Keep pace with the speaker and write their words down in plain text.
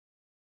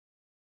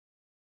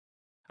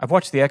I've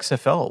watched the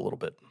XFL a little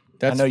bit.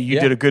 I know you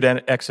did a good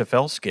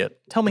XFL skit.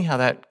 Tell me how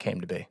that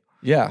came to be.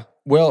 Yeah.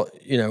 Well,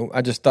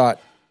 I just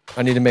thought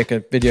I need to make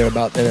a video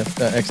about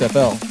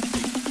XFL,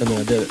 and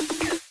then I did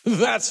it.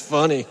 That's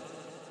funny.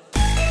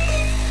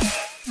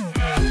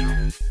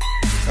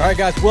 All right,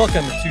 guys,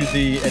 welcome to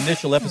the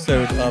initial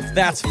episode of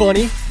That's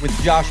Funny with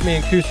Josh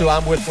Mancuso.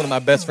 I'm with one of my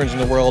best friends in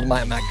the world,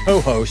 my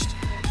co-host,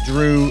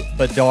 Drew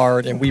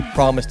Bedard, and we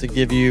promise to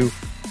give you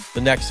the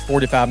next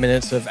 45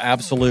 minutes of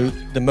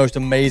the most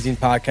amazing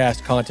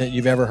podcast content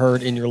you've ever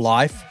heard in your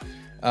life.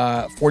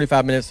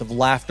 45 minutes of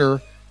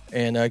laughter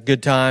and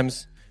good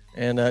times.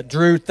 And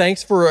Drew,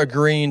 thanks for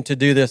agreeing to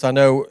do this. I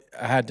know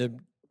I had to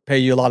pay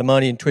you a lot of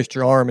money and twist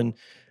your arm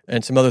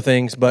and some other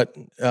things, but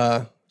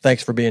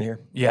thanks for being here.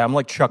 Yeah, I'm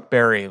like Chuck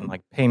Berry. I'm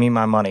like, pay me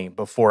my money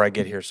before I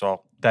get here.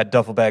 So that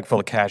duffel bag full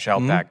of cash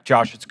out back.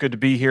 Josh, it's good to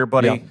be here,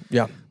 buddy.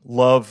 Yeah.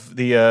 Love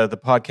the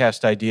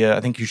podcast idea.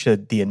 I think you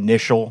said the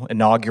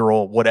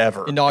inaugural,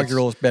 whatever.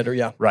 Inaugural is better,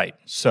 yeah. Right.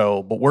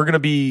 So, but we're going to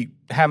be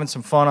having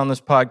some fun on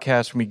this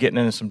podcast. We're going to be getting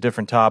into some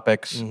different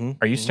topics.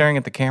 Are you staring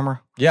at the camera?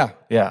 Yeah.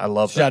 Yeah, I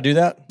love that. Should I do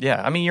that? Yeah,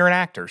 I mean, you're an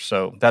actor,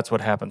 so that's what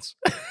happens.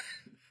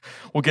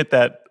 We'll get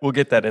that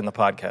in the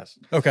podcast.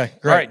 Okay,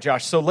 great. All right,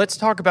 Josh. So let's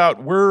talk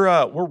about we're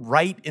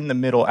right in the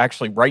middle,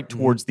 actually, right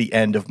towards the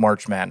end of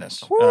March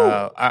Madness.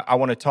 I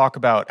want to talk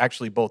about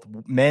actually both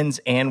men's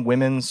and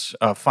women's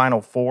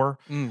Final Four.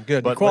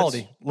 Good but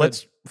quality.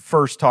 Let's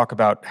first talk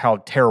about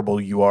how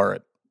terrible you are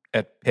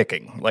at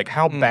picking. Like,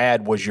 how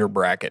bad was your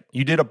bracket?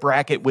 You did a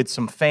bracket with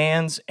some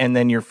fans, and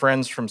then your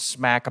friends from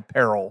Smack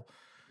Apparel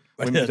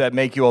that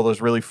make you all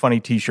those really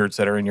funny T-shirts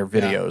that are in your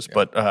videos.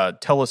 Yeah.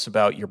 But tell us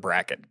about your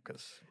bracket.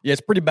 Yeah,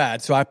 it's pretty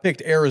bad. So I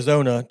picked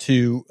Arizona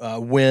to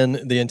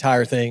win the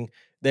entire thing.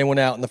 They went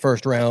out in the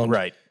first round.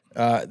 Right.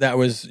 That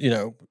was,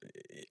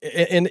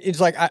 and it's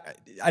like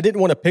I didn't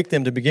want to pick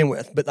them to begin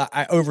with, but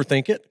I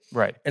overthink it.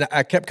 Right. And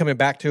I kept coming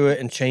back to it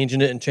and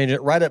changing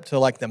it right up to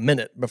like the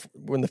minute before,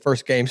 when the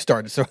first game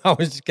started. So I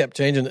just kept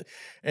changing it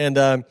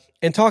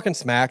and talking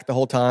smack the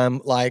whole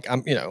time. Like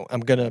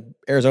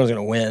Arizona's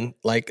gonna win.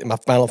 Like my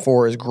Final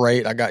Four is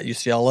great. I got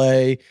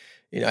UCLA.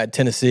 I had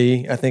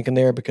Tennessee, I think, in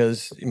there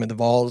because the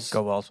Vols.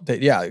 Go Vols.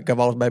 Go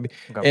Vols, baby.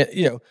 Okay.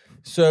 And,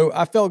 so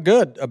I felt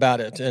good about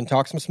it and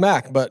talked some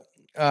smack. But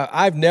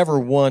I've never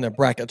won a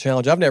bracket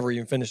challenge. I've never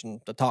even finished in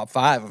the top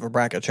 5 of a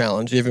bracket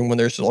challenge, even when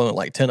there's only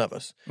like 10 of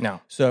us. No.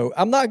 So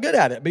I'm not good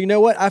at it. But you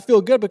know what? I feel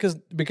good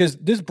because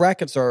these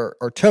brackets are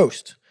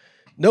toast.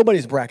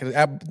 Nobody's bracket.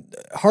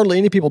 Hardly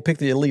any people pick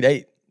the Elite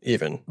 8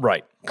 even.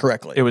 Right.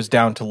 Correctly. It was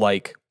down to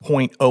like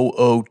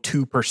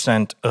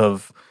 0.002%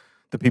 of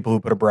the people who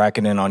put a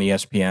bracket in on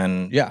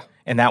ESPN. Yeah.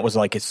 And that was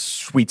like a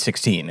Sweet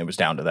 16. It was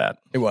down to that.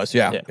 It was,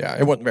 yeah.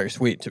 It wasn't very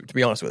sweet, to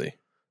be honest with you.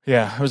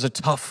 Yeah, it was a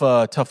tough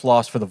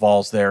loss for the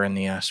Vols there in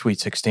the Sweet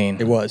 16.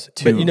 It was.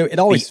 But it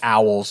always the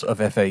Owls of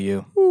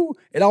FAU.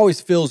 It always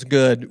feels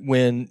good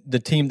when the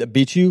team that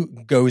beat you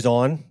goes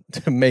on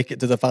to make it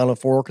to the Final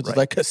Four because it's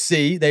like,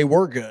 see, they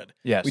were good.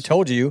 Yes. We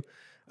told you.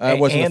 It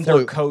wasn't and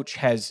their coach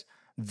has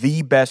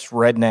the best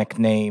redneck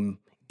name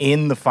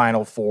in the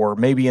Final Four,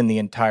 maybe in the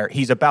entire.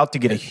 He's about to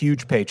get a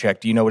huge paycheck.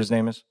 Do you know what his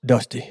name is?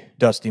 Dusty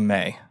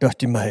May.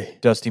 Dusty May.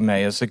 Dusty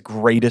May is the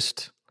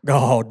greatest.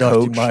 Oh,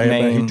 Dusty Coach May.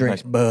 name. He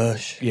drinks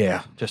Bush.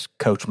 Yeah, just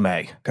Coach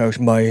May. Coach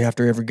May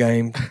after every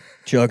game,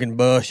 chugging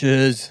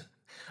Bushes.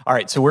 All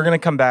right, so we're going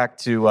to come back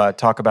to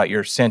talk about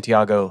your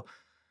Santiago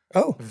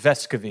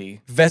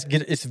Vescovi.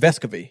 It's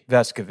Vescovi.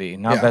 Vescovi,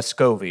 not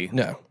Vescovi.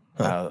 No.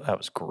 That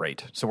was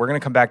great. So we're going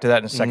to come back to that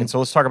in a second. So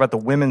let's talk about the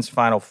women's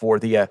Final Four.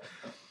 The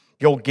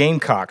old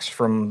Gamecocks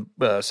from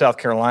South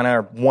Carolina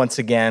are once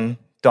again.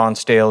 Dawn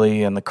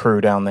Staley and the crew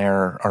down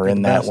there are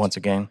in that once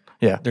again.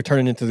 Yeah. They're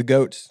turning into the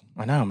GOATs.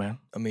 I know, man.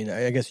 I mean,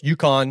 I guess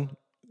UConn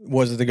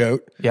was the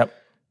GOAT. Yep.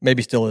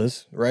 Maybe still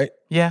is, right?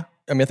 Yeah.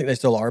 I mean, I think they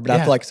still are, but I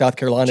feel like South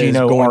Carolina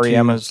Gino is going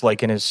Auriemma's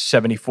like in his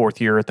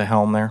 74th year at the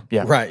helm there.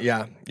 Yeah. Right,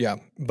 yeah.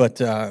 But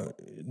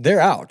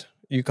they're out.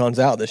 UConn's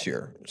out this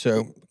year.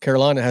 So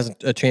Carolina has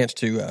a chance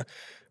to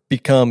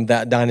become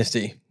that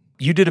dynasty.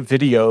 You did a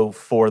video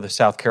for the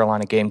South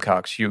Carolina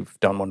Gamecocks. You've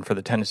done one for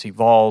the Tennessee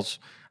Vols.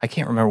 I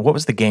can't remember. What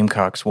was the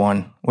Gamecocks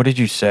one? What did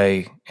you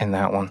say in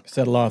that one?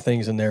 Said a lot of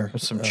things in there.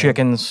 Some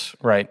chickens,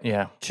 right?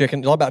 Yeah.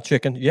 Chicken. All about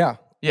chicken. Yeah.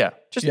 Yeah.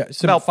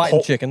 Just about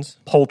fighting chickens.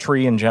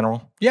 Poultry in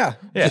general. Yeah.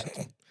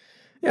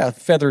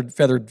 Feathered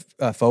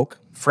folk.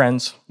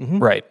 Friends.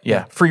 Right.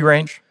 Yeah. Free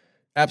range.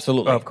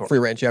 Absolutely. Of course. Free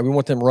range. Yeah. We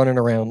want them running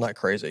around like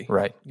crazy.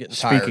 Right. Getting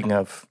tired. Speaking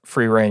of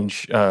free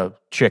range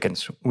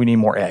chickens, we need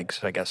more eggs,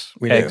 I guess.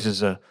 Eggs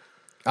is a...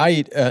 I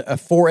eat a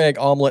 4-egg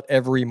omelet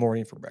every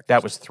morning for breakfast.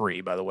 That was 3,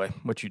 by the way,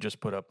 what you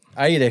just put up.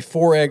 I eat a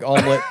 4-egg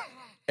omelet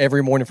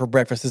every morning for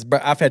breakfast.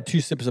 I've had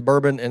 2 sips of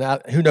bourbon,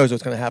 and who knows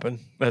what's going to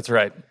happen. That's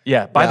right.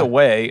 Yeah. By the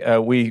way,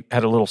 we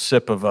had a little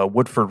sip of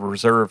Woodford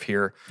Reserve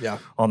here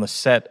on the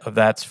set of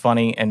That's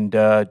Funny, and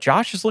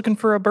Josh is looking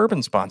for a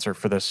bourbon sponsor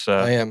for this.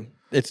 I am.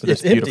 It's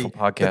beautiful empty,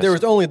 podcast. But there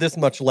was only this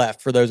much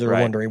left for those that are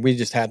wondering. We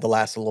just had the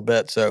last little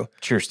bit. So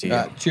cheers to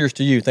you. Cheers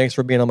to you. Thanks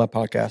for being on my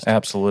podcast.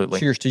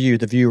 Absolutely. Cheers to you,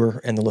 the viewer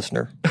and the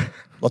listener.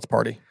 Let's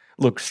party.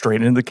 look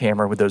straight into the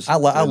camera with those. I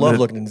love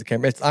looking into the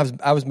camera.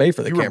 I was made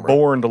for the you camera. You were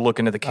born to look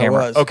into the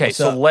camera. was. Okay, What's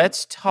so up?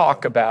 let's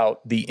talk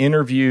about the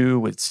interview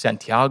with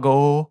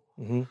Santiago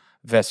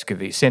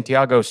Vescovi.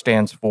 Santiago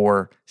stands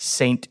for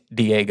Saint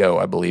Diego,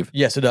 I believe.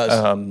 Yes, it does.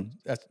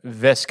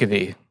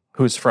 Vescovi,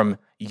 who's from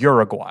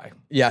Uruguay.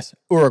 Yes,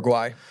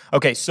 Uruguay.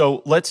 Okay,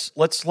 so let's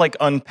like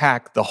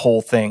unpack the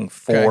whole thing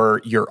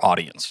for your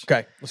audience.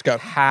 Okay, let's go.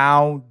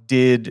 How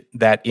did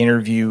that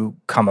interview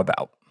come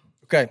about?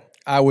 Okay,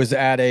 I was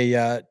at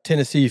a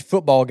Tennessee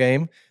football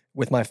game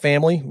with my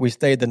family. We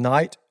stayed the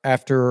night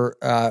after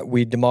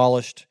we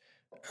demolished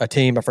a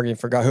team. I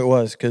forgot who it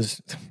was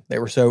because they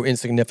were so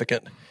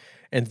insignificant.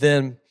 And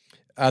then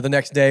the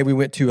next day we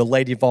went to a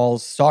Lady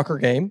Vols soccer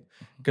game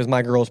because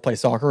my girls play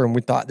soccer, and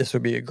we thought this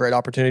would be a great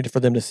opportunity for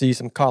them to see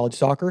some college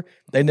soccer.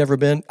 They'd never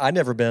been. I'd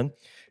never been.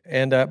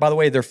 And by the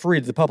way, they're free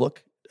to the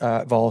public.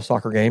 Vols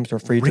soccer games are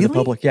free to the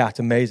public. Yeah, it's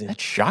amazing.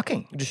 That's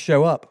shocking. You just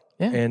show up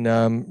and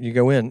you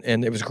go in,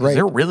 and it was great.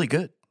 They're really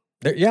good.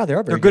 They are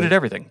very They're good at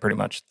everything, pretty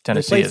much.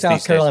 Tennessee they played is South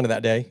these Carolina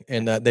that day,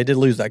 and they did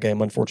lose that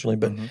game, unfortunately.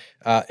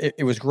 But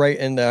it was great,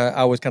 and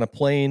I was kind of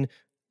playing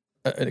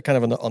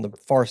kind of on the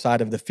far side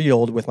of the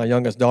field with my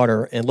youngest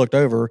daughter, and looked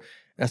over,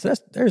 and I said,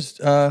 "There's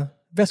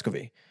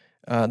Vescovi,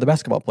 the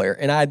basketball player."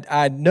 And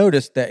I'd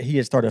noticed that he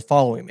had started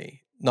following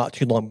me not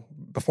too long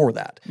before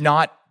that.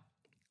 Not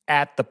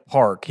at the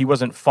park. He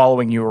wasn't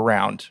following you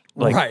around.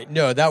 Right.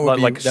 No, that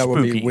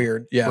would be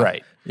weird. Yeah.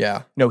 Right.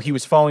 Yeah. No, he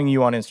was following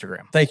you on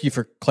Instagram. Thank you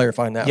for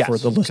clarifying that for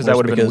the listeners. Because that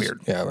would have been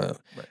weird.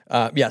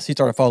 Yeah. Yes, he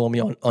started following me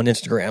on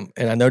Instagram,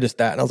 and I noticed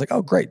that, and I was like,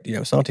 oh, great.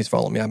 Santi's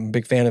following me. I'm a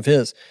big fan of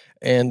his.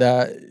 And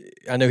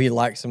I know he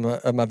liked some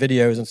of my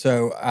videos, and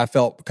so I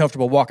felt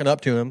comfortable walking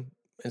up to him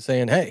and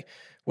saying, hey,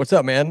 what's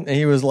up, man? And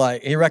he was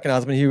like, he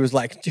recognized me. He was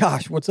like,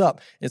 Josh, what's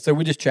up? And so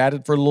we just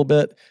chatted for a little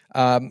bit.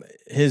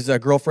 His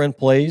girlfriend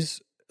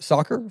plays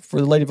soccer for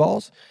the Lady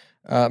Vols.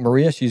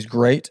 Maria, she's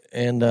great,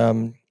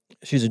 and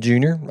she's a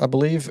junior, I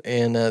believe,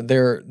 and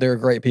they're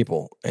great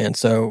people. And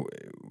so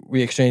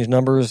we exchanged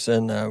numbers,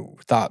 and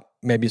thought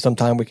maybe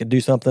sometime we could do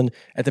something.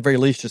 At the very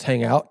least, just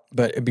hang out.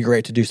 But it'd be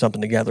great to do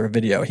something together, a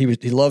video. He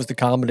loves the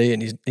comedy,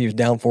 and he was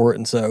down for it.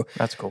 And so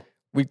that's cool.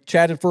 We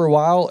chatted for a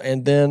while,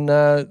 and then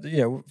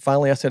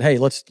finally I said, hey,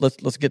 let's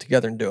get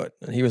together and do it.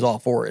 And he was all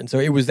for it. And so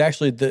it was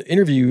actually the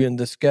interview and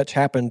the sketch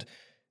happened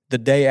the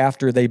day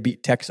after they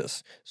beat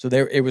Texas. So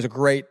it was a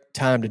great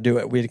time to do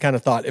it. We kind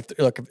of thought,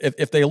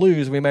 if they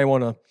lose, we may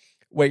want to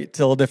wait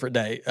till a different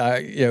day.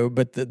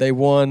 But they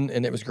won,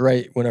 and it was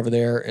great. Went over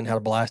there and had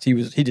a blast. He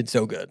did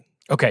so good.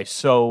 Okay,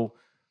 so,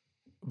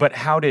 but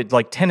how did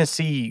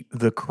Tennessee,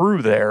 the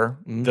crew there,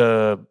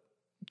 the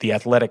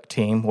athletic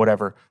team,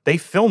 whatever, they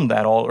filmed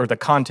that all, or the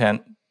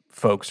content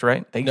folks,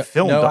 right? They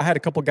filmed. No, I had a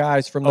couple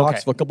guys from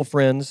Knoxville, a couple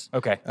friends.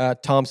 Okay,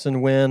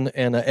 Thompson, Wynn,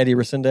 and Eddie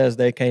Resendez.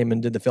 They came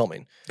and did the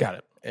filming. Got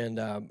it. And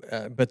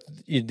but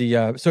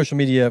the social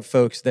media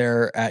folks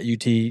there at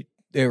UT,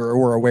 they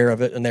were aware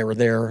of it, and they were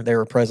there. They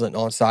were present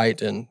on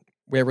site, and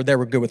they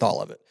were good with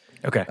all of it.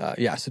 Okay.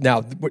 So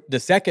now the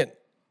second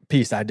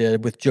piece I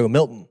did with Joe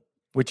Milton,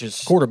 which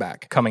is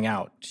quarterback, coming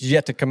out. It's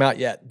yet to come out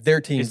yet. Their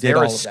team is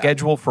there a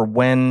schedule for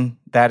when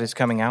that is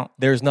coming out?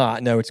 There's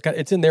not. No,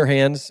 it's in their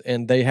hands,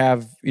 and they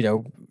have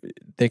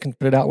they can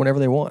put it out whenever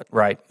they want.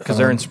 Right, because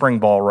they're in spring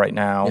ball right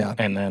now,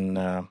 and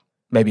then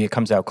maybe it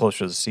comes out closer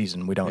to the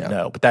season. We don't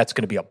know, but that's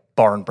going to be a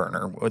barn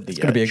burner with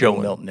the Joe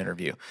Milton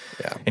interview.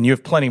 Yeah, and you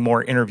have plenty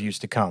more interviews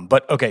to come.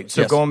 But okay,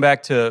 so going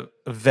back to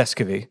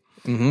Vescovi,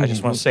 I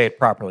just want to say it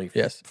properly.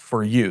 Yes,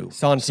 for you,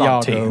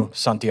 Santiago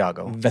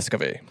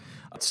Vescovi.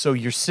 So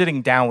you're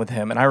sitting down with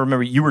him, and I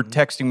remember you were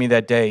texting me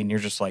that day, and you're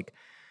just like,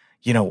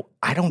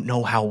 I don't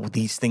know how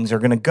these things are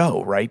going to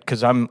go, right?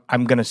 Because I'm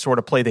going to sort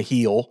of play the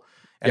heel,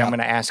 and I'm going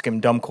to ask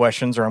him dumb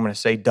questions, or I'm going to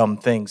say dumb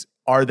things.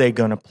 Are they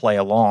going to play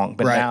along?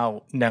 But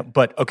now,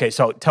 but okay.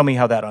 So tell me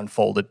how that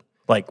unfolded.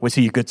 Like, was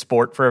he a good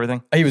sport for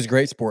everything? He was a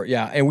great sport,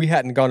 yeah. And we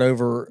hadn't gone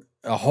over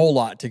a whole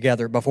lot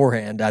together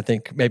beforehand. I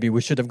think maybe we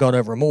should have gone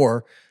over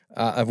more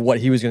of what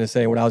he was going to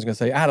say and what I was going to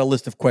say. I had a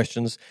list of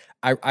questions.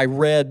 I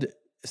read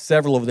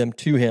several of them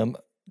to him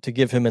to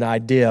give him an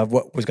idea of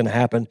what was going to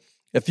happen.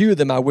 A few of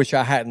them I wish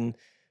I hadn't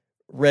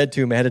read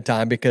to him ahead of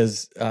time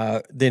because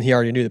then he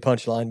already knew the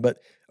punchline. But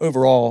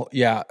overall,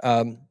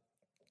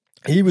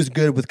 he was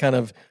good with kind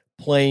of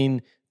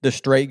playing the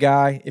straight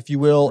guy, if you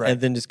will, and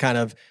then just kind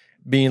of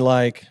being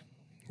like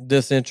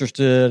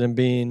disinterested and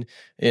being,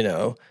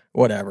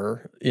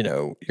 whatever,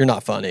 you're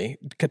not funny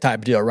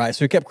type deal, right?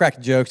 So he kept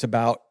cracking jokes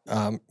about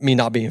me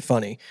not being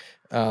funny.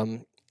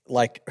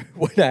 Like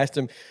when I asked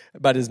him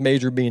about his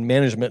major being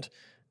management,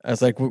 I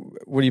was like,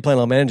 what are you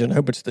planning on managing? I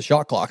hope it's the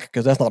shot clock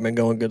because that's not been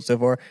going good so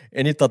far.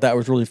 And he thought that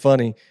was really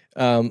funny.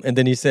 And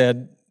then he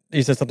said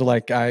something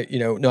like, I'm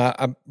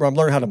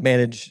learning how to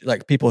manage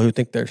like people who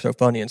think they're so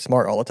funny and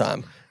smart all the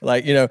time.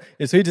 Like, and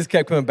so he just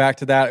kept coming back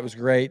to that. It was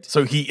great.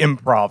 So he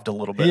improv'd a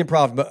little bit. He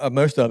improv'd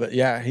most of it.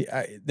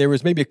 Yeah. There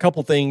was maybe a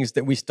couple things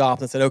that we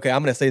stopped and said, okay,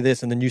 I'm going to say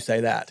this and then you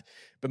say that.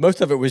 But most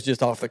of it was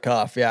just off the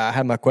cuff. Yeah. I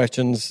had my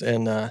questions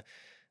and,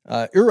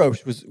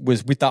 Uros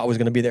was we thought was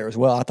going to be there as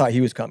well. I thought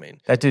he was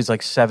coming. That dude's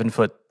like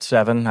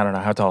 7'7". I don't know,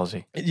 how tall is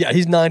he? Yeah,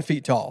 he's 9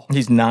 feet tall.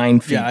 He's 9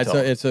 feet yeah, tall.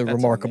 It's a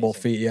remarkable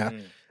feat. Yeah.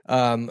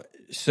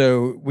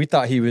 So we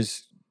thought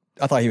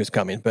I thought he was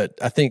coming, but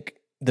I think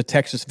the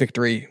Texas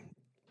victory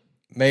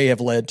may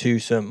have led to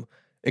some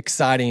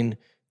exciting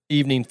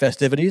evening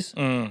festivities.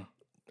 I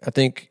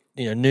think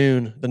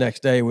noon the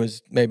next day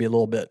was maybe a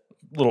little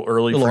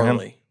early for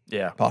him.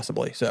 Yeah,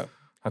 possibly. So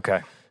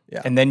okay,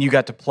 yeah, and then you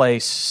got to play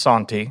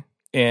Santi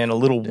in a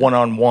little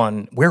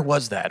one-on-one. Where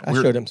was that? I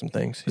showed him some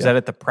things. Is that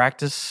at the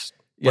practice?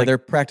 Yeah, their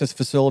practice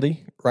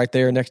facility right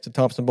there next to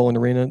Thompson Bowling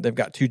Arena. They've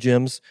got 2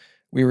 gyms.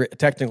 We were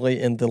technically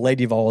in the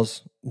Lady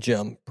Vols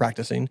gym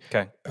practicing.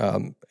 Okay,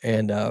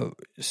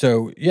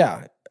 so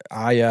yeah,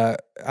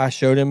 I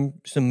showed him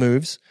some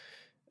moves.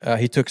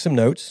 He took some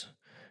notes,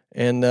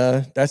 and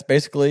that's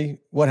basically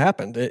what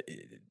happened.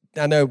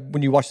 I know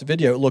when you watch the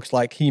video, it looks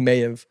like he may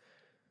have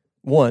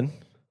won.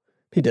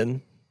 He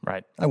didn't.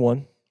 Right. I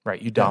won.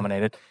 Right. You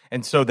dominated.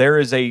 And so there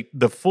is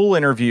the full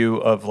interview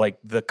of like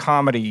the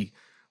comedy,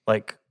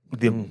 like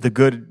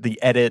the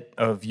edit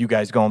of you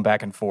guys going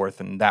back and forth.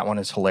 And that one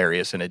is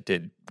hilarious. And it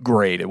did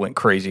great. It went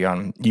crazy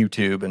on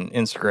YouTube and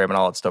Instagram and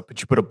all that stuff.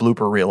 But you put a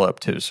blooper reel up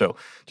too. So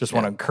just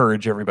want to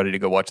encourage everybody to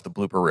go watch the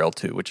blooper reel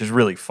too, which is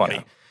really funny.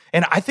 Yeah.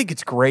 And I think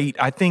it's great.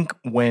 I think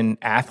when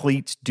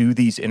athletes do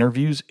these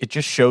interviews, it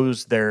just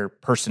shows their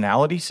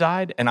personality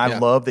side. And I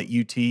love that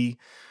UT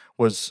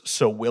was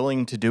so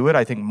willing to do it.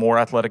 I think more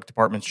athletic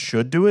departments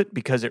should do it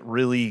because it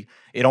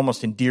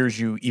almost endears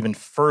you even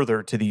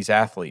further to these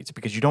athletes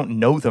because you don't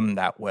know them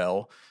that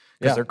well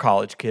because they're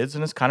college kids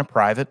and it's kind of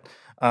private.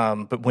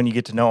 But when you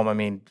get to know them, I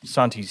mean,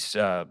 Santi's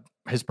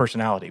his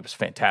personality was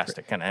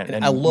fantastic. And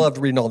I loved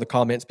reading all the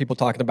comments, people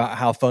talking about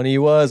how funny he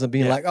was and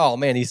being like, oh,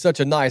 man, he's such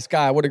a nice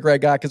guy. What a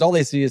great guy. Because all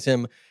they see is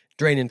him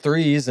draining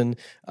threes and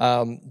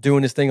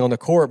doing his thing on the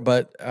court.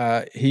 But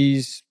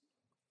he's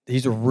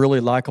a really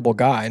likable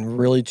guy and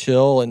really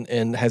chill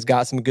and has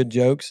got some good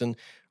jokes. And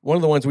one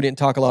of the ones we didn't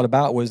talk a lot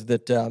about was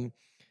that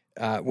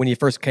when he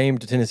first came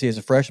to Tennessee as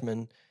a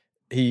freshman,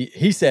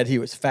 he said he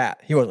was fat.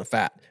 He wasn't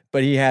fat,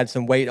 but he had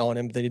some weight on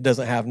him that he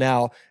doesn't have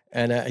now.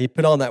 And he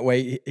put on that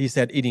weight. He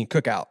said eating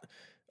cookout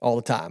all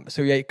the time.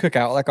 So he ate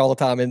cookout like all the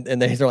time. And then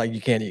they're like,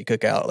 you can't eat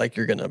cookout. Like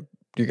you're gonna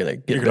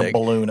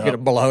balloon up. You're gonna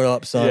balloon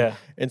up, son. Yeah.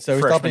 And so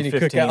he stopped eating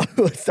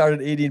cookout,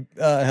 started eating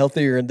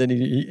healthier, and then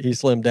he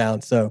slimmed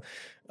down. So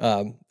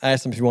I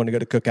asked him if he wanted to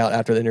go to cookout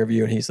after the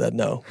interview, and he said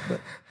no. But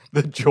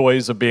the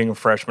joys of being a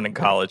freshman in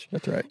college.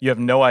 That's right. You have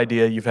no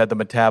idea. You've had the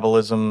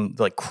metabolism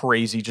like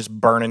crazy, just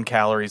burning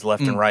calories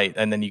left and right,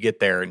 and then you get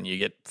there and you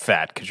get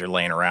fat because you're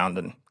laying around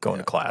and going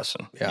to class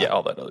and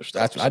all that other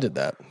stuff. I did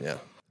that. Yeah.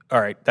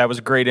 All right, that was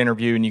a great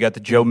interview, and you got the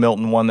Joe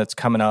Milton one that's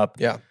coming up.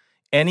 Yeah.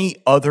 Any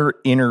other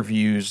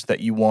interviews that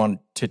you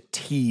want to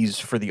tease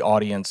for the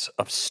audience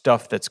of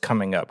stuff that's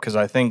coming up? Because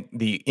I think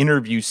the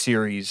interview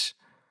series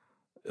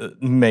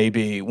may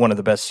be one of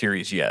the best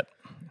series yet.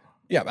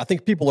 Yeah, I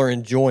think people are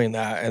enjoying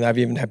that, and I've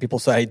even had people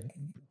say,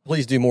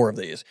 please do more of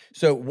these.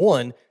 So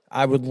one,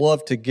 I would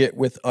love to get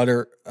with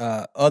Utter.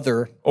 I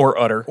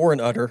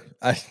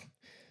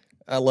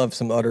love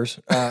some Utters.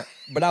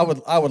 But I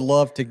would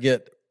love to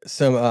get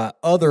some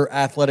other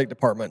athletic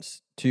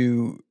departments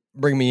to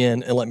bring me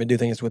in and let me do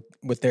things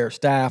with their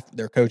staff,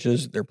 their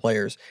coaches, their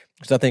players.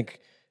 Because I think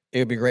it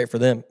would be great for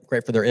them,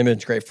 great for their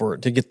image, great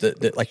to get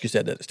the like you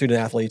said, the student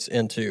athletes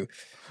into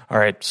all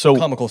right, so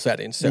comical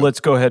settings. So let's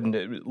go ahead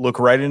and look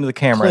right into the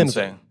camera and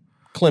say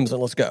Clemson,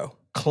 let's go.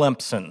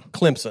 Clemson,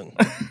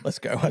 let's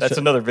go. That's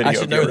another video. I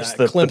should know that.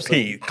 The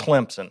P,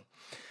 Clemson.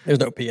 There's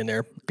no P in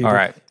there. People. All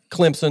right.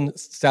 Clemson,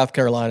 South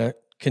Carolina,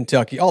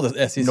 Kentucky, all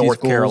the SEC North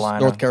schools, Carolina,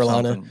 North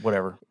Carolina,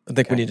 whatever. I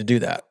think we need to do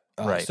that.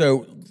 Right.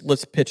 So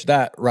let's pitch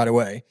that right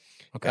away.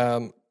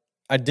 Okay.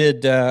 I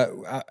did.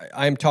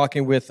 I'm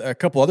talking with a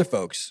couple other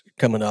folks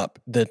coming up.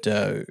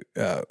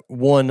 That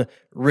one,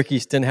 Ricky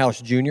Stenhouse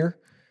Jr.,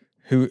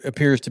 who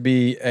appears to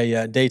be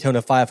a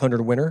Daytona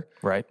 500 winner,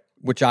 right?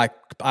 Which I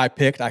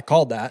picked. I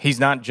called that. He's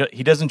not.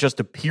 He doesn't just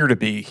appear to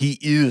be. He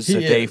is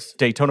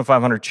Daytona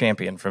 500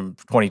 champion from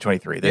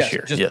 2023 this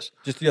year.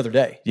 Just the other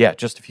day. Yeah,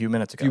 just a few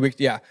minutes ago. A few weeks.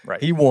 Yeah,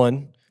 right. He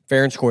won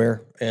fair and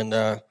square,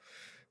 and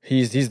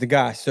he's the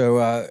guy.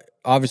 So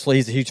obviously,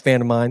 he's a huge fan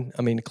of mine.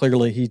 I mean,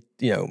 clearly he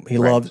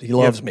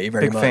loves me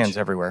very much. Big fans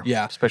everywhere.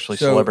 Yeah, especially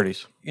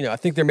celebrities. I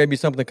think there may be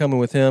something coming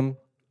with him.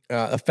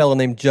 A fellow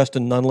named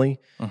Justin Nunley.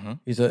 Mm-hmm.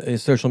 He's a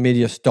social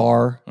media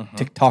star,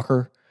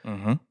 TikToker.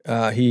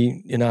 Mm-hmm.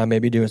 He and I may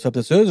be doing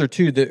something. So those are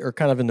two that are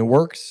kind of in the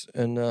works,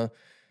 and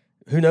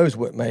who knows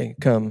what may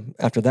come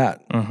after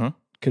that. Mm-hmm.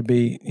 Could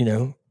be,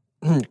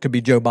 could be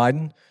Joe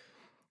Biden.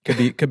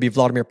 Could be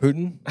Vladimir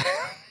Putin.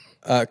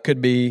 Could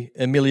be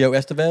Emilio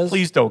Estevez.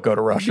 Please don't go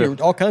to Russia.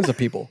 All kinds of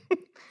people.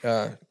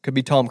 Could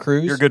be Tom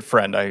Cruise. You're a good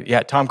friend.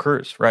 Tom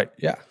Cruise, right?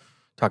 Yeah.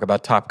 Talk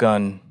about Top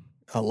Gun.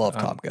 I love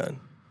Top Gun.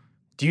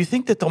 Do you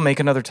think that they'll make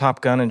another Top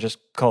Gun and just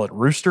call it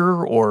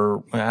Rooster?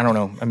 Or, I don't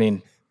know. I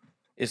mean,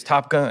 is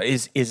Top Gun,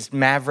 is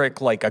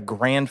Maverick like a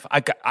grand...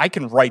 I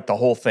can write the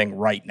whole thing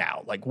right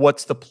now. Like,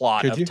 what's the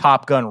plot of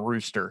Top Gun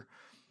Rooster?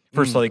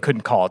 First of all, they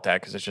couldn't call it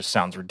that because it just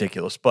sounds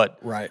ridiculous. But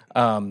Right.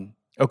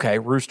 Okay,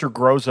 Rooster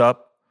grows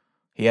up.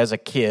 He has a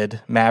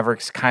kid.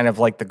 Maverick's kind of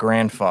like the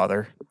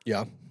grandfather.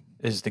 Yeah.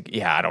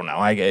 I don't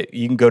know.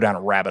 You can go down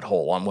a rabbit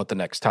hole on what the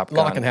next Top Gun.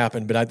 A lot can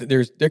happen, but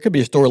there could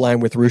be a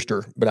storyline with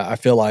Rooster, but I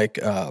feel like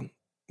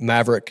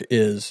Maverick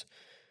is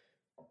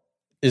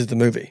the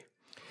movie.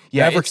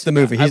 Yeah, Maverick's the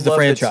movie. He's the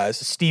franchise.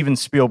 Steven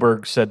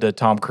Spielberg said to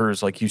Tom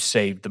Cruise, like, you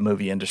saved the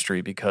movie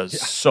industry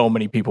because so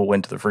many people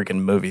went to the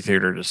freaking movie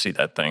theater to see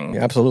that thing.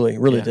 Yeah, absolutely.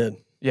 Really did.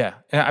 Yeah.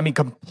 I mean,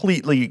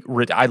 completely.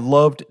 I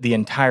loved the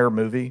entire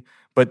movie,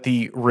 but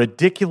the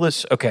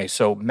ridiculous. Okay,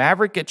 so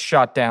Maverick gets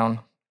shot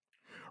down.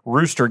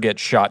 Rooster gets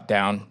shot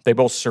down. They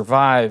both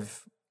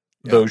survive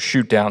those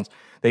shoot downs.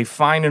 They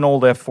find an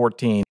old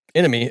F-14.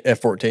 Enemy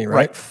F-14,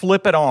 right?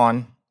 Flip it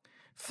on.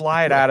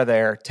 Fly it out of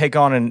there, take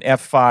on an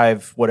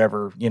F-5,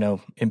 whatever,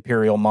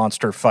 Imperial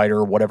monster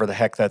fighter, whatever the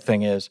heck that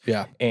thing is.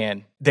 Yeah.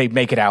 And they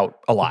make it out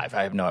alive.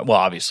 I have well,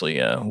 obviously,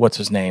 what's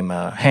his name?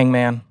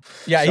 Hangman?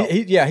 Yeah, so,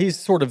 he's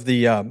sort of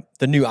the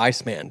new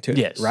Iceman, too.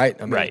 Yes. Right?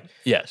 I mean, right.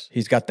 Yes.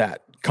 He's got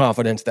that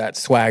confidence, that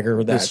swagger,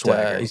 he's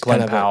Glenn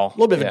kind of Powell. a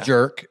little bit of a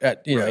jerk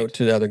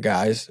to the other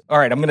guys. All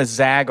right, I'm going to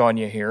zag on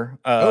you here.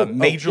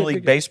 Major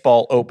League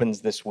Baseball opens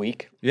this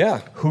week.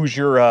 Yeah. Who's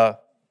your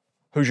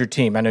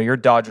team? I know you're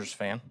a Dodgers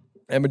fan.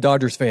 I'm a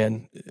Dodgers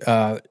fan.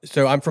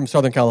 So I'm from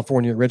Southern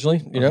California originally,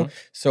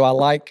 so I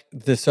like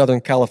the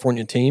Southern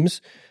California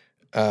teams.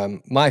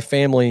 My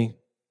family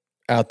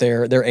out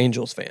there, they're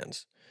Angels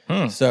fans.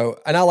 So,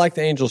 and I like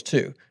the Angels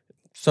too.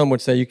 Some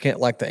would say you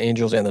can't like the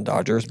Angels and the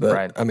Dodgers,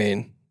 but I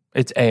mean,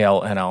 it's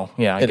AL/NL.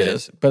 Yeah, it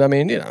is. But I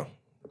mean,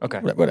 okay,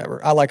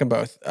 whatever. I like them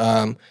both.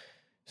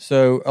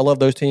 So I love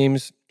those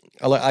teams.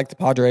 I like the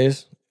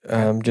Padres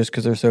just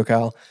because they're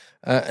SoCal.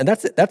 And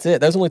that's it. Those are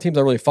the only teams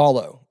I really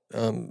follow.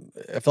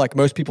 I feel like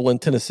most people in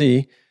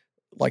Tennessee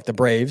like the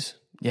Braves.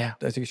 Yeah.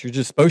 I think you're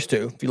just supposed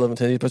to. If you live in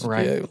Tennessee, you're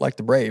supposed to like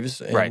the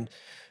Braves. And,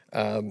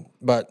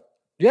 but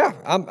yeah,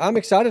 I'm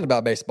excited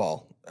about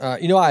baseball.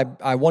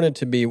 I wanted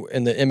to be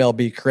in the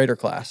MLB creator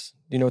class.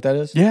 Do you know what that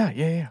is?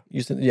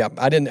 Yeah.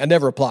 I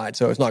never applied,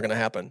 so it's not going to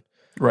happen.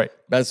 Right.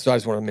 So I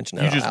just want to mention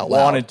that. You just out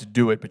loud. wanted to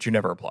do it, but you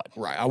never applied.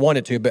 Right. I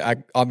wanted to,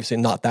 but obviously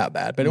not that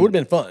bad. But it would have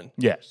been fun.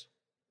 Yes.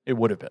 It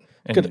would have been.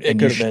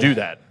 And you should do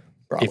that.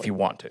 Probably. If you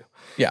want to.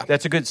 Yeah.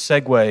 That's a good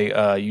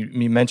segue.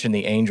 You mentioned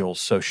the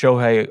Angels. So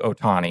Shohei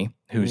Ohtani,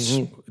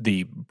 who's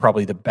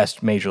probably the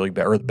best major league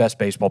or the best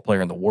baseball player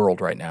in the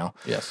world right now.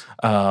 Yes.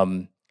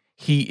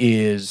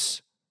 He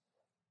is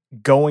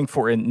going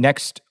for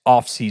next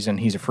offseason.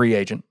 He's a free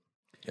agent.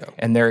 Yeah.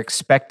 And they're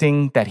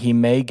expecting that he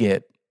may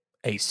get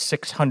a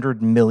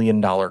 $600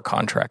 million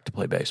contract to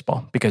play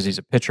baseball because he's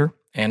a pitcher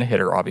and a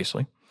hitter,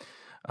 obviously.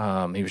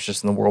 He was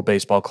just in the World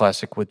Baseball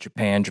Classic with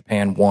Japan.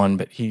 Japan won,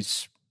 but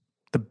he's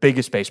the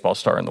biggest baseball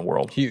star in the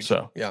world. Huge.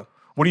 So, yeah.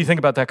 What do you think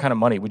about that kind of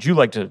money? Would you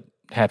like to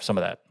have some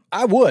of that?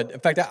 I would.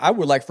 In fact, I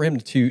would like for him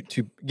to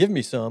give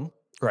me some.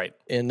 Right.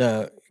 And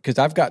because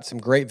I've got some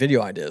great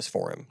video ideas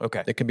for him.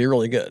 Okay. That could be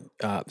really good.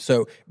 But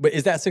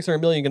is that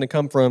 $600 million going to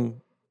come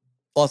from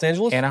Los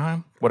Angeles?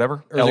 Anaheim?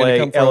 Whatever. Or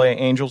LA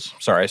Angels.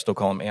 Sorry, I still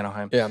call him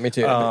Anaheim. Yeah, me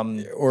too.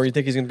 Or you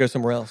think he's going to go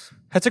somewhere else?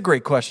 That's a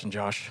great question,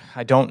 Josh.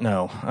 I don't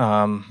know.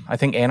 I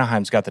think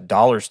Anaheim's got the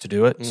dollars to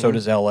do it. So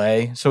does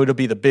LA. So it'll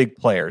be the big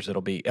players.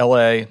 It'll be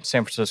LA,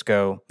 San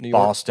Francisco,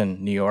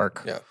 Boston, New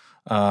York. Yeah.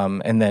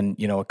 And then,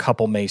 a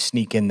couple may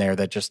sneak in there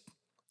that just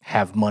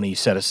have money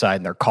set aside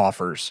in their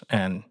coffers.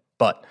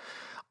 But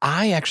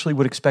I actually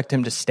would expect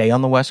him to stay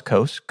on the West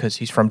Coast because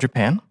he's from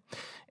Japan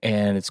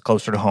and it's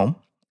closer to home.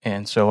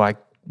 And so I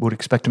would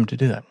expect him to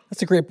do that.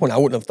 That's a great point. I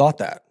wouldn't have thought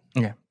that.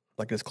 Yeah.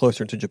 Like it's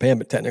closer to Japan,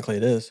 but technically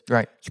it is.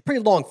 Right. It's a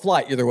pretty long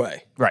flight either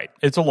way. Right.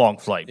 It's a long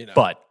flight,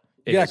 but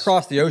you got to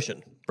cross the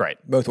ocean. Right.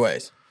 Both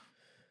ways.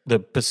 The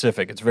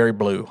Pacific. It's very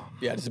blue.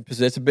 Yeah,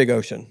 it's a big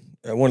ocean.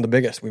 One of the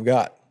biggest we've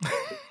got.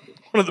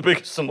 One of the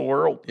biggest in the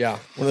world. Yeah.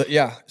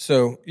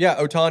 So,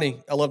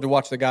 Ohtani, I love to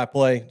watch the guy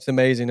play. It's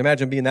amazing.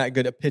 Imagine being that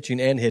good at pitching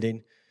and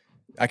hitting.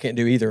 I can't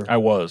do either. I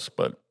was,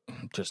 but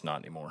just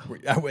not anymore.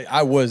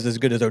 I was as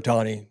good as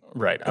Ohtani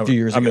a few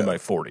years ago. I'm in my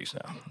 40s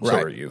now. So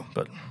are you.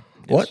 But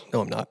what?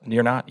 No, I'm not.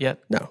 You're not yet?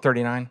 No.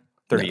 39?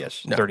 30, no.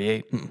 yes. No.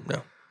 38?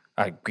 No.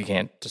 We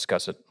can't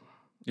discuss it.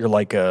 You're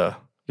like a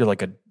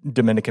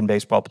Dominican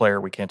baseball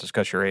player. We can't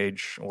discuss your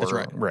age. That's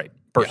right. Right.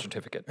 Birth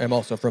certificate. I'm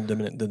also from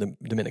the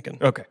Dominican.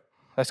 Okay.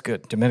 That's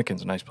good.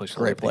 Dominican's a nice place to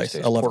live. Great place.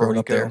 I love growing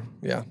up there.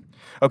 Yeah.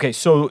 Okay,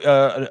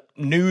 so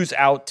news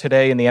out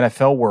today in the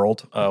NFL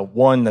world.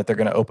 One, that they're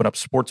going to open up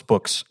sports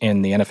books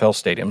in the NFL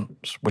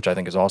stadiums, which I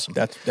think is awesome.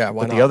 Why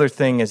not? The other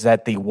thing is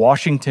that the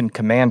Washington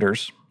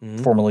Commanders,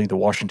 formerly the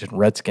Washington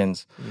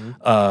Redskins,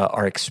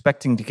 are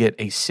expecting to get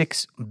a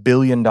 $6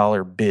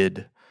 billion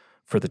bid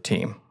for the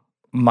team.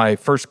 My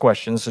first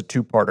question is a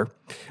two-parter.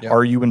 Yep.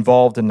 Are you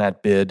involved in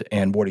that bid,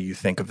 and what do you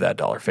think of that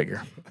dollar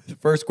figure?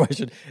 First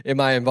question, am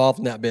I involved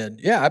in that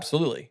bid? Yeah,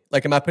 absolutely.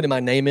 Like, am I putting my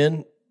name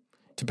in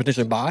to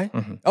potentially buy?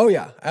 Mm-hmm. Oh,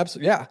 yeah.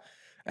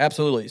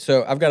 Absolutely.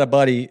 So I've got a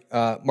buddy,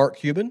 Mark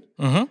Cuban.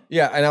 Mm-hmm.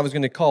 Yeah, and I was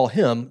going to call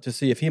him to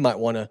see if he might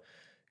want to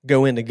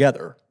go in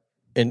together.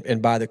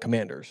 and by the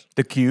Commanders.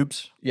 The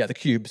Cubes? Yeah, the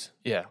Cubes.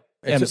 Yeah.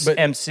 But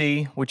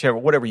MC,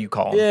 whatever you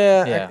call them.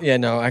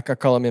 Yeah. I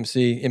call him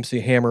MC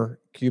Hammer,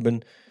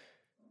 Cuban,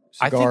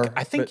 cigar.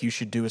 I think you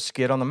should do a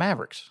skit on the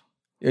Mavericks.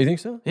 You think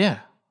so? Yeah.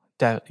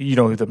 You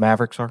know who the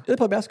Mavericks are? They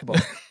play basketball.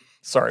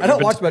 Sorry. I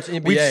don't watch much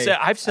NBA.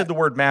 I've said the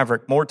word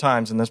Maverick more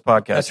times in this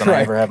podcast than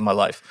I ever have in my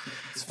life.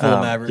 It's full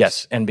of Mavericks.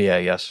 Yes,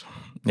 NBA, yes.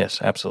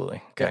 Yes,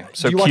 absolutely. Okay.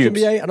 So do you watch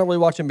NBA? I don't really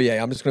watch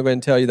NBA. I'm just going to go ahead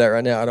and tell you that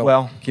right now. I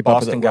don't keep up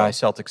with it. Boston guy,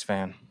 Celtics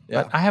fan.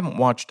 Yeah. But I haven't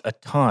watched a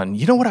ton.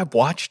 You know what I've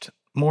watched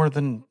more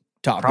than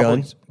Top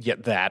Gun? Yeah,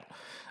 that.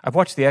 I've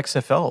watched the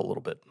XFL a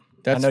little bit.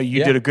 I know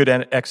you did a good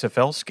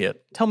XFL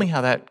skit. Tell me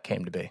how that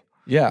came to be.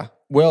 Yeah.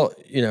 Well,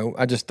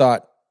 I just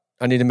thought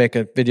I need to make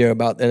a video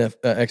about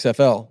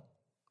XFL,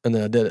 and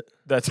then I did it.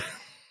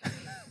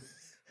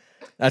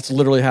 That's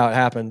literally how it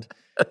happened.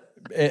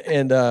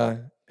 And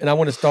I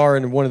want to star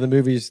in one of the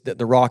movies that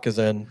The Rock is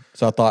in.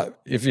 So I thought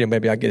if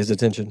maybe I get his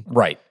attention.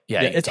 Right.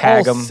 Yeah. It's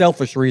tag all him.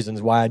 selfish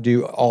reasons why I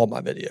do all my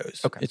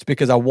videos. Okay. It's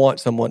because I want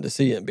someone to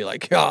see it and be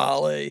like,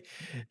 golly,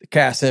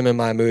 cast him in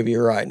my movie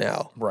right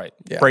now. Right.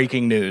 Yeah.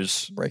 Breaking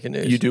news.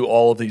 You do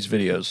all of these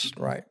videos.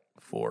 Right.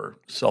 For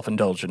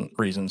self-indulgent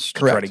reasons to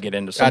Correct. try to get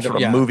into some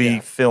sort of movie,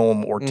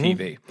 film, or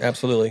TV.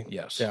 Absolutely.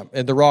 Yes. Yeah.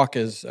 And The Rock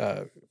is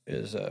a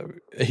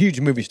huge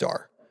movie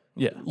star.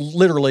 Yeah.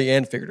 Literally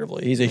and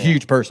figuratively. He's a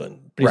huge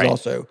person, but he's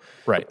also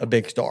a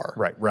big star.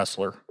 Right.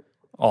 Wrestler.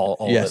 All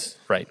yes. of it.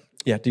 Right.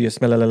 Yeah. Do you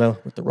smell it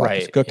with The Rock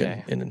is cooking?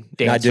 Yeah. And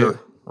Dancer. I do.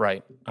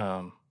 Right.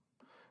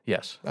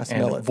 Yes. I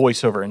smell it.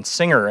 Voiceover and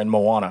singer in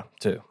Moana,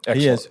 too.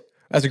 Excellent. He is.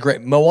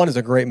 Moana's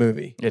a great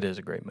movie. It is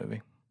a great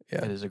movie.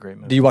 Yeah. It is a great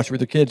movie. Do you watch it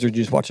with your kids or do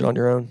you just watch it on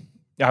your own?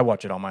 I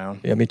watch it on my own.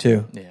 Yeah, me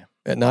too. Yeah.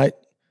 At night?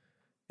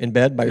 In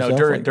bed by yourself?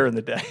 No, during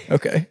the day.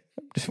 Okay.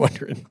 Just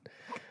wondering.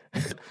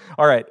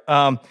 All right.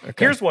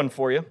 Here's one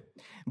for you.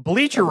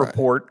 Bleacher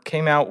Report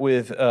came out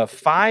with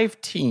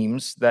 5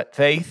 teams that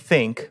they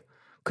think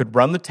could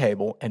run the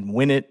table and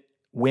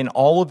win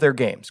all of their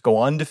games,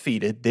 go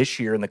undefeated this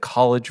year in the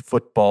college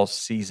football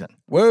season.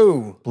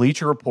 Whoa.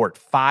 Bleacher Report,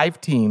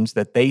 5 teams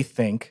that they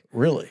think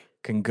really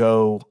can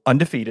go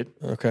undefeated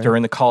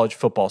during the college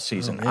football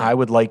season. I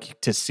would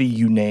like to see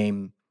you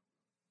name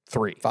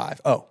 3.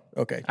 5. Oh,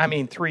 okay. I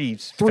mean,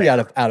 3's 3 out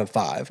of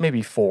 5.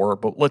 Maybe 4,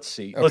 but let's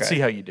see. Okay. Let's see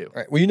how you do. All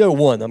right. Well,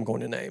 one I'm going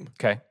to name.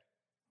 Okay.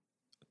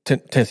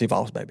 Tennessee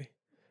Vols, baby.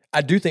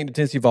 I do think the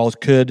Tennessee Vols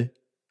could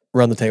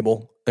run the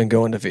table and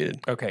go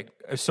undefeated. Okay.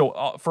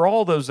 So for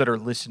all those that are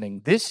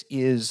listening, this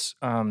is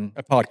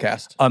a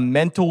podcast. A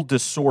mental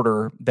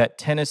disorder that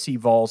Tennessee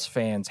Vols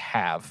fans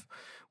have,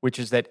 which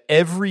is that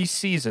every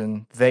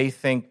season they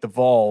think the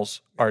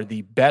Vols are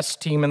the best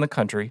team in the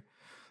country.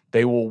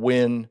 They will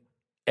win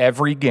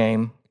every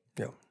game.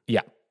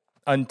 Yeah.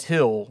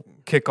 Until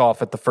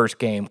kickoff at the first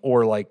game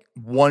or like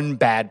one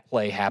bad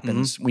play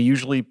happens. We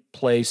usually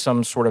play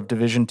some sort of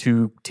Division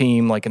II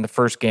team like in the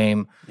first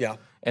game. Yeah.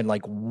 And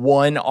like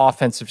one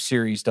offensive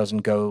series doesn't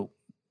go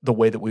the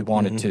way that we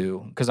wanted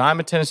to. Because I'm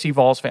a Tennessee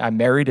Vols fan. I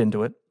married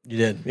into it. You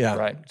did, yeah.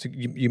 Right. So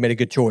you made a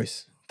good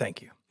choice.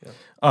 Thank you.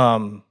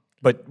 Yeah.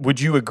 But would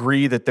you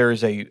agree that there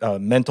is a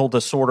mental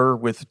disorder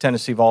with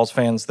Tennessee Vols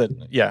fans that,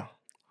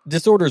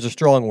 Disorder is a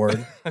strong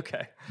word.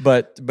 Okay.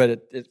 But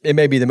it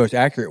may be the most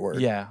accurate word.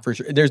 Yeah. For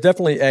sure. There's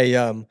definitely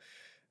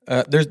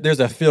there's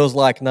a feels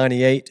like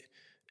 98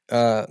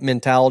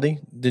 mentality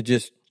that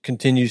just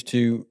continues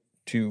to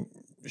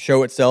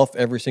show itself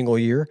every single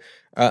year.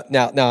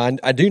 Now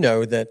I do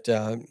know that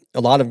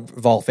a lot of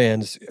Vol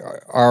fans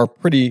are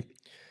pretty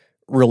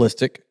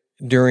realistic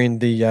during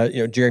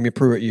the Jeremy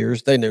Pruitt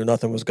years. They knew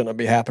nothing was going to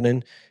be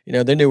happening.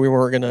 They knew we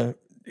weren't going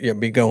to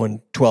be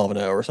going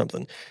 12-0 or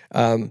something.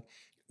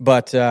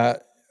 But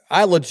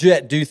I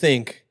legit do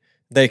think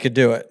they could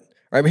do it.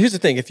 All right, but here's the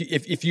thing: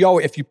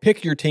 if you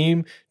pick your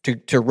team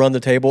to run the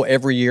table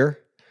every year,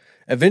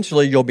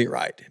 eventually you'll be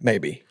right.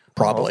 Maybe,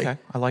 probably. Okay.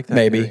 I like that.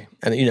 Maybe, theory.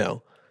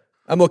 And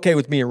I'm okay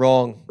with being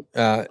wrong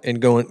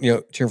and going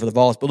cheering for the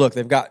Vols. But look,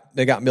 they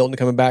got Milton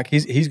coming back.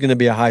 He's going to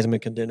be a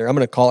Heisman contender. I'm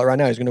going to call it right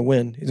now. He's going to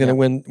win. He's going to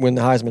win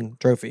the Heisman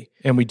Trophy.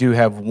 And we do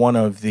have one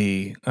of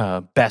the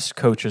best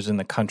coaches in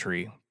the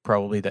country,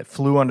 probably, that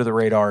flew under the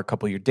radar a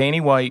couple of years. Danny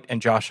White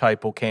and Josh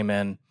Heupel came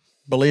in.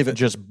 Believe it.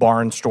 Just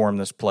barnstormed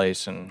this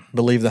place and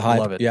believe the hype.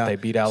 Love it. Yeah. They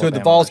beat Alabama. So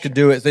the Vols could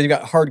do it. So you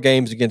got hard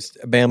games against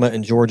Bama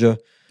and Georgia.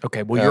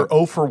 Okay, well, you're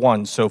 0 for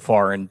 1 so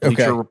far in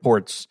Bleacher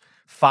Report's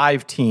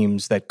 5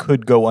 teams that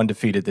could go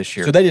undefeated this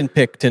year. So they didn't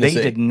pick Tennessee.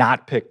 They did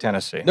not pick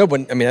Tennessee.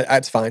 Nobody. I mean,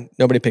 that's fine.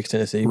 Nobody picks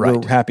Tennessee. Right.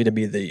 We're happy to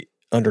be the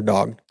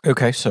underdog.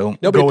 Okay, so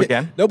go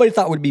again. Nobody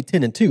thought we'd be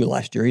 10-2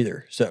 last year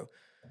either. So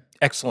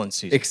excellent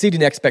season,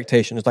 exceeding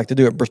expectations, like to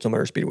do at Bristol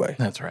Motor Speedway.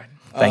 That's right.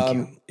 Thank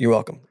you. You're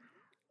welcome.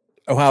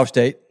 Ohio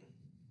State,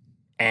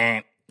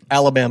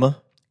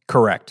 Alabama,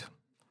 correct.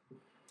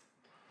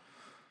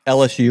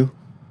 LSU,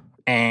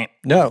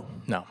 no.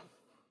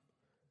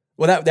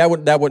 Well,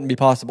 that wouldn't be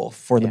possible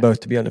for them both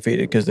to be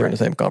undefeated because they're in the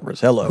same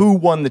conference. Hello. Who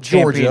won the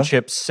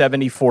championship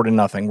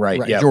 74-0?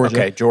 Right. Yeah. Georgia.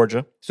 Okay.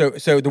 Georgia. So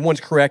the ones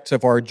correct so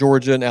far are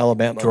Georgia and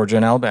Alabama.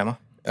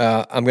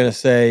 I'm going to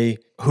say,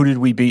 who did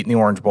we beat in the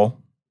Orange Bowl?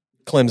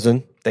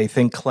 Clemson. They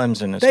think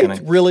Clemson is going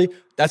to... Really?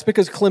 That's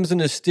because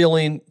Clemson is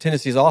stealing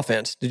Tennessee's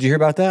offense. Did you hear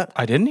about that?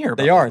 I didn't hear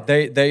about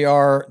that. They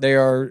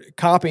are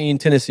copying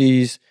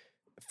Tennessee's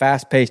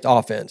fast-paced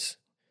offense.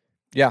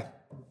 Yeah.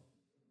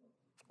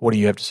 What do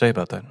you have to say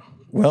about that?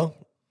 Well,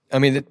 I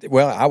mean,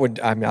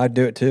 I'd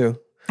do it too.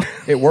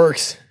 It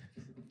works.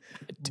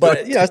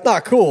 But, it's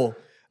not cool.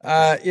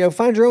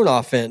 Find your own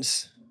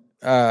offense.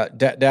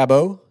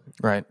 Dabo.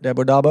 Right.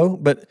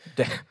 Dabo. But...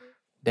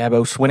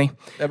 Dabo Swinney.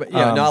 I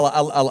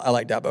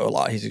like Dabo a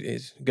lot.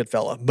 He's a good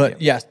fella.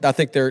 But yes, I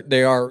think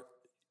they are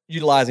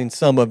utilizing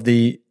some of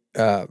the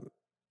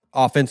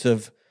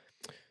offensive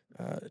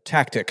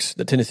tactics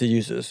that Tennessee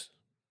uses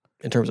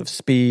in terms of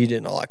speed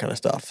and all that kind of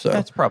stuff. So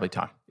that's probably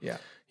time. Yeah.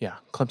 Yeah.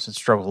 Clemson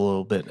struggled a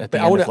little bit at the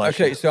end of last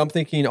year. So I'm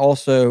thinking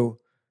also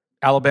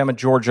Alabama,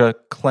 Georgia,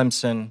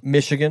 Clemson,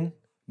 Michigan.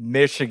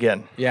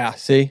 Yeah.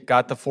 See?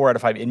 Got the 4 out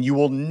of 5. And you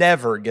will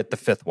never get the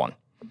 5th one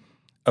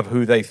of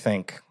who they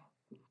think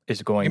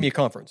is going. Give me a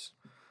conference.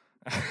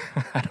 I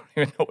don't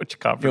even know which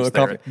conference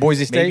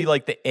Boise State? Maybe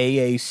like the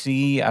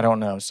AAC. I don't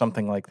know.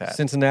 Something like that.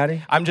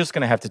 Cincinnati? I'm just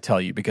going to have to tell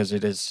you because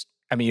it is,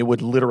 it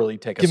would literally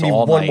take us all night. Give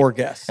me one more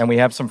guess. And we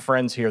have some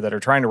friends here that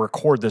are trying to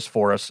record this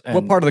for us. And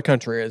what part of the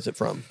country is it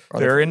from?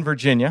 They're in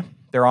Virginia.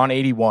 They're on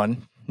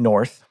 81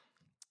 North.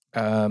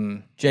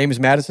 James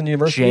Madison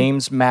University?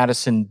 James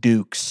Madison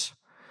Dukes.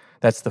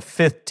 That's the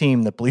 5th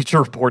team that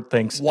Bleacher Report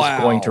thinks is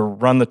going to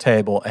run the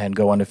table and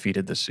go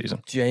undefeated this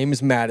season.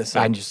 James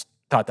Madison. I just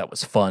thought that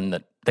was fun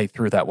that they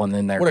threw that one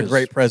in there. What a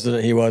great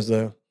president he was,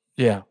 though.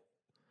 Yeah.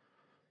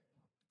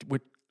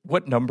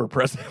 What number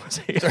president was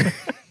he?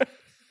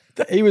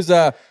 He was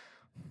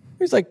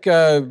like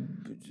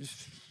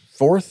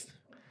 4th.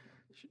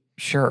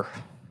 Sure.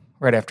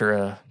 Right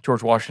after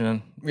George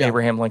Washington,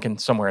 Abraham Lincoln,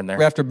 somewhere in there.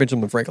 Right after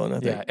Benjamin Franklin, I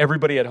think. Yeah,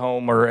 everybody at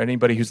home or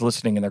anybody who's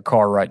listening in their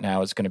car right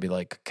now is going to be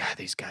like, God,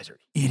 these guys are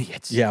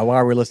idiots. Yeah, why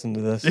are we listening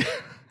to this?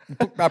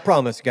 I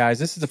promise, guys,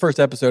 this is the first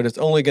episode. It's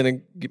only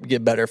going to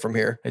get better from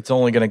here. It's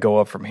only going to go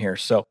up from here.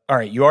 So, all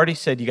right, you already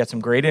said you got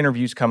some great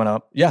interviews coming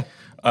up. Yeah.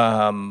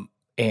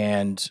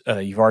 And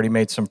you've already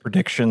made some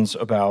predictions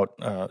about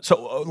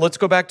so let's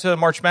go back to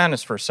March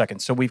Madness for a second.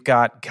 So we've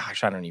got,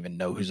 I don't even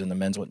know who's in the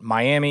men's one.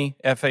 Miami,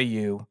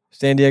 FAU.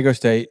 San Diego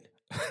State.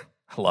 I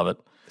love it.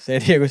 San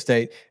Diego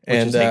State. Which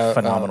is a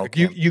phenomenal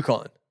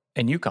UConn.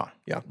 And UConn.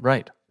 Yeah.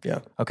 Right. Yeah.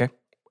 Okay.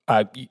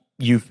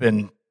 You've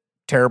been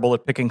terrible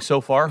at picking so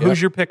far. Yep.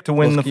 Who's your pick to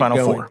win the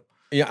Final Four?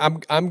 Yeah,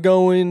 I'm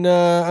going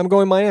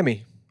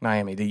Miami.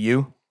 Miami. The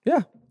U?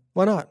 Yeah.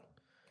 Why not?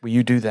 Will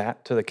you do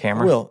that to the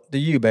camera? I will. The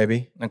U,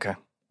 baby. Okay.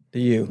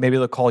 The U. Maybe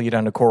they'll call you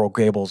down to Coral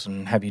Gables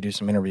and have you do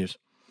some interviews.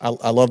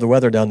 I love the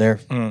weather down there.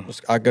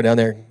 I'll go down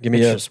there. It's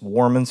just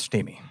warm and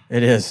steamy.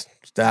 It is.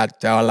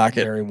 I like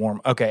it. Very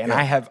warm. Okay, and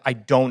I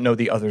don't know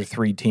the other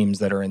 3 teams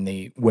that are in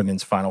the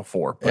women's Final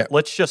Four, but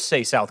let's just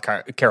say South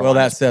Carolina. Well,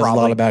 that says a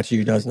lot about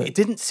you, doesn't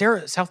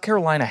it? South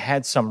Carolina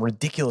had some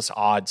ridiculous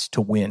odds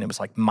to win. It was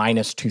like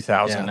minus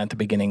 2,000 at the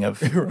beginning of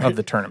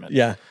the tournament.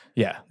 Yeah.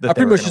 Yeah. I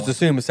pretty much just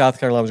assumed South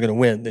Carolina was going to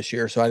win this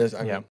year, so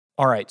yeah.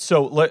 All right,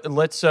 so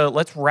let's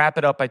wrap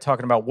it up by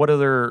talking about what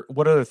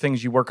other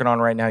things you're working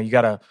on right now. You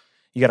got a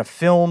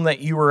film that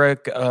you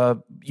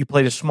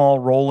played a small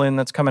role in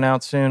that's coming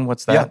out soon.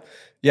 What's that?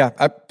 Yeah.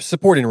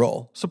 Supporting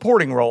role.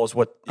 Supporting role is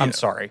what. I'm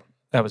sorry,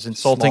 that was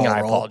insulting.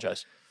 I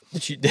apologize.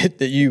 That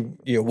you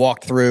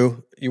walked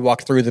through. You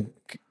walked through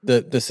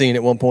the scene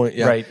at one point.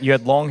 Yeah. Right. You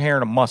had long hair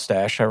and a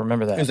mustache. I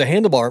remember that. It was a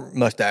handlebar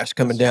mustache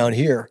coming down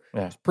here.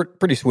 Yeah.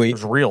 Pretty sweet. It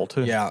was real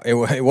too. Yeah,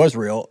 it was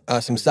real.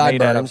 Some sideburns.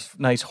 Made out of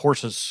nice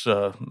horses.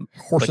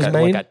 Horse's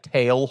mane? Like a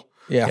tail.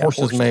 Yeah,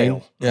 horse's mane.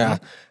 Tail. Yeah.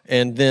 Mm-hmm.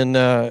 And then,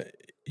 I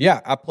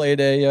played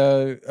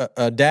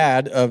a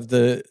dad of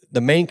the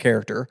main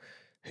character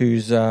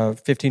who's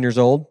 15 years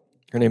old.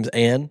 Her name's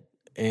Anne.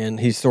 And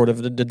he's sort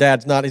of, the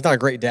dad's he's not a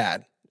great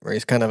dad. Where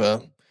he's kind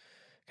of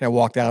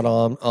walked out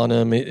on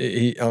him,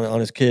 on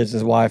his kids,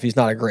 his wife. He's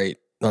not a great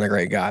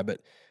guy,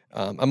 but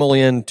I'm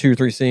only in 2 or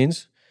 3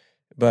 scenes,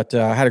 but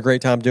I had a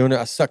great time doing it.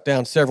 I sucked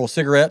down several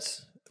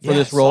cigarettes for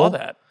this role. I saw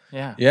that.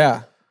 Yeah.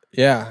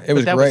 It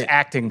was great. Was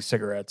acting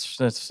cigarettes.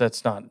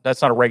 That's not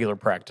a regular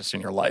practice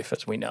in your life,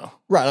 as we know.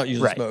 Right, I don't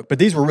usually smoke, but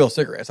these were real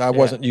cigarettes. I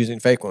wasn't using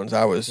fake ones.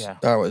 I was.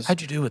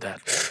 How'd you do with that?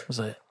 Was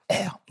it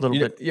a little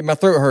bit? Yeah, my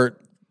throat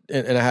hurt,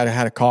 and I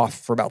had a cough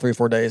for about 3 or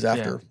 4 days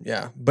after.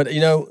 Yeah, but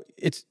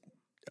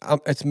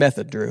it's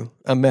method, Drew.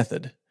 I'm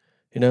method.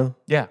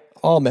 Yeah,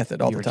 all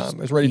method all the time.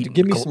 I was ready to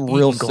give me some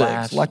real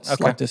cigs.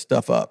 Light this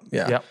stuff up.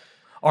 Yeah. Yep.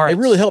 All right. It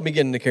really helped me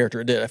get into character.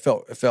 It did. I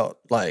felt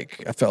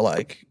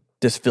like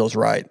this feels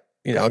right.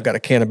 I've got a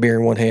can of beer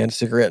in one hand,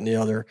 cigarette in the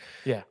other.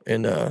 Yeah.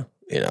 And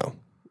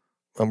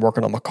I'm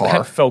working on my car.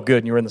 That felt good.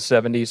 And you were in the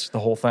 70s, the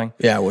whole thing.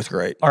 Yeah, it was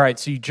great. All right,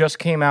 so you just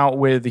came out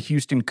with the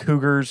Houston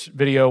Cougars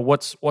video.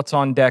 What's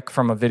on deck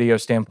from a video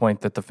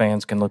standpoint that the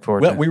fans can look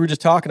forward to? Well, we were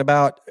just talking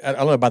about, I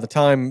don't know, by the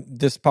time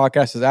this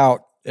podcast is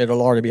out,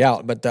 it'll already be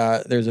out, but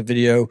there's a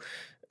video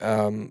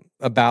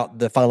about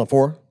the Final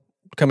Four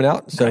coming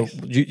out. So nice.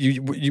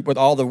 you with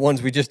all the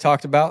ones we just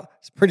talked about,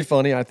 it's pretty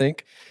funny, I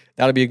think.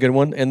 That'll be a good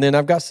one. And then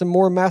I've got some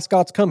more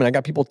mascots coming. I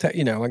got people,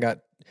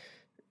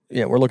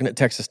 we're looking at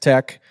Texas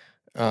Tech.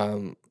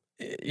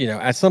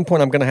 At some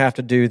point I'm going to have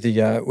to do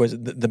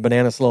the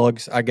banana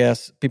slugs, I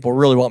guess. People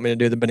really want me to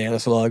do the banana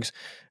slugs.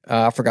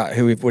 I forgot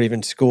what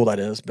even school that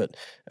is, but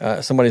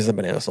somebody's the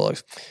banana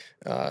slugs.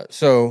 I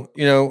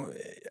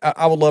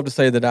would love to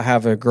say that I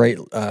have a great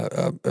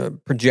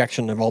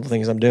projection of all the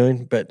things I'm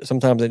doing, but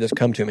sometimes they just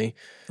come to me.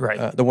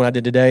 Right. The one I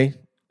did today,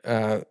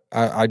 I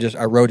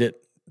wrote it,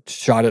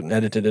 shot it, and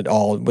edited it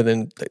all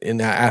in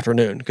that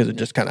afternoon because it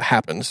just kind of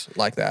happens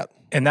like that.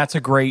 And that's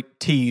a great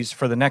tease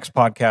for the next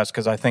podcast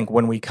because I think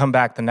when we come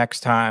back the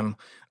next time,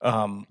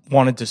 want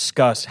to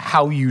discuss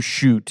how you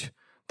shoot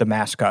the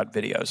mascot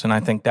videos. And I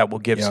think that will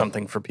give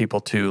something for people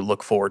to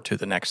look forward to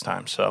the next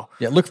time. So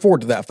look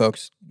forward to that,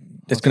 folks.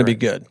 It's going to be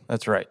good.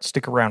 That's right.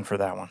 Stick around for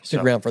that one.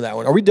 Stick around for that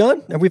one. Are we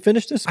done? Have we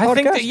finished this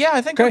podcast?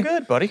 I think we're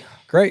good, buddy.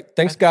 Great.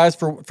 Thanks, guys,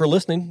 for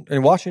listening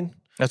and watching.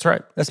 That's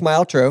right. That's my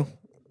outro.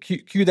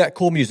 Cue that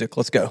cool music.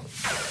 Let's go.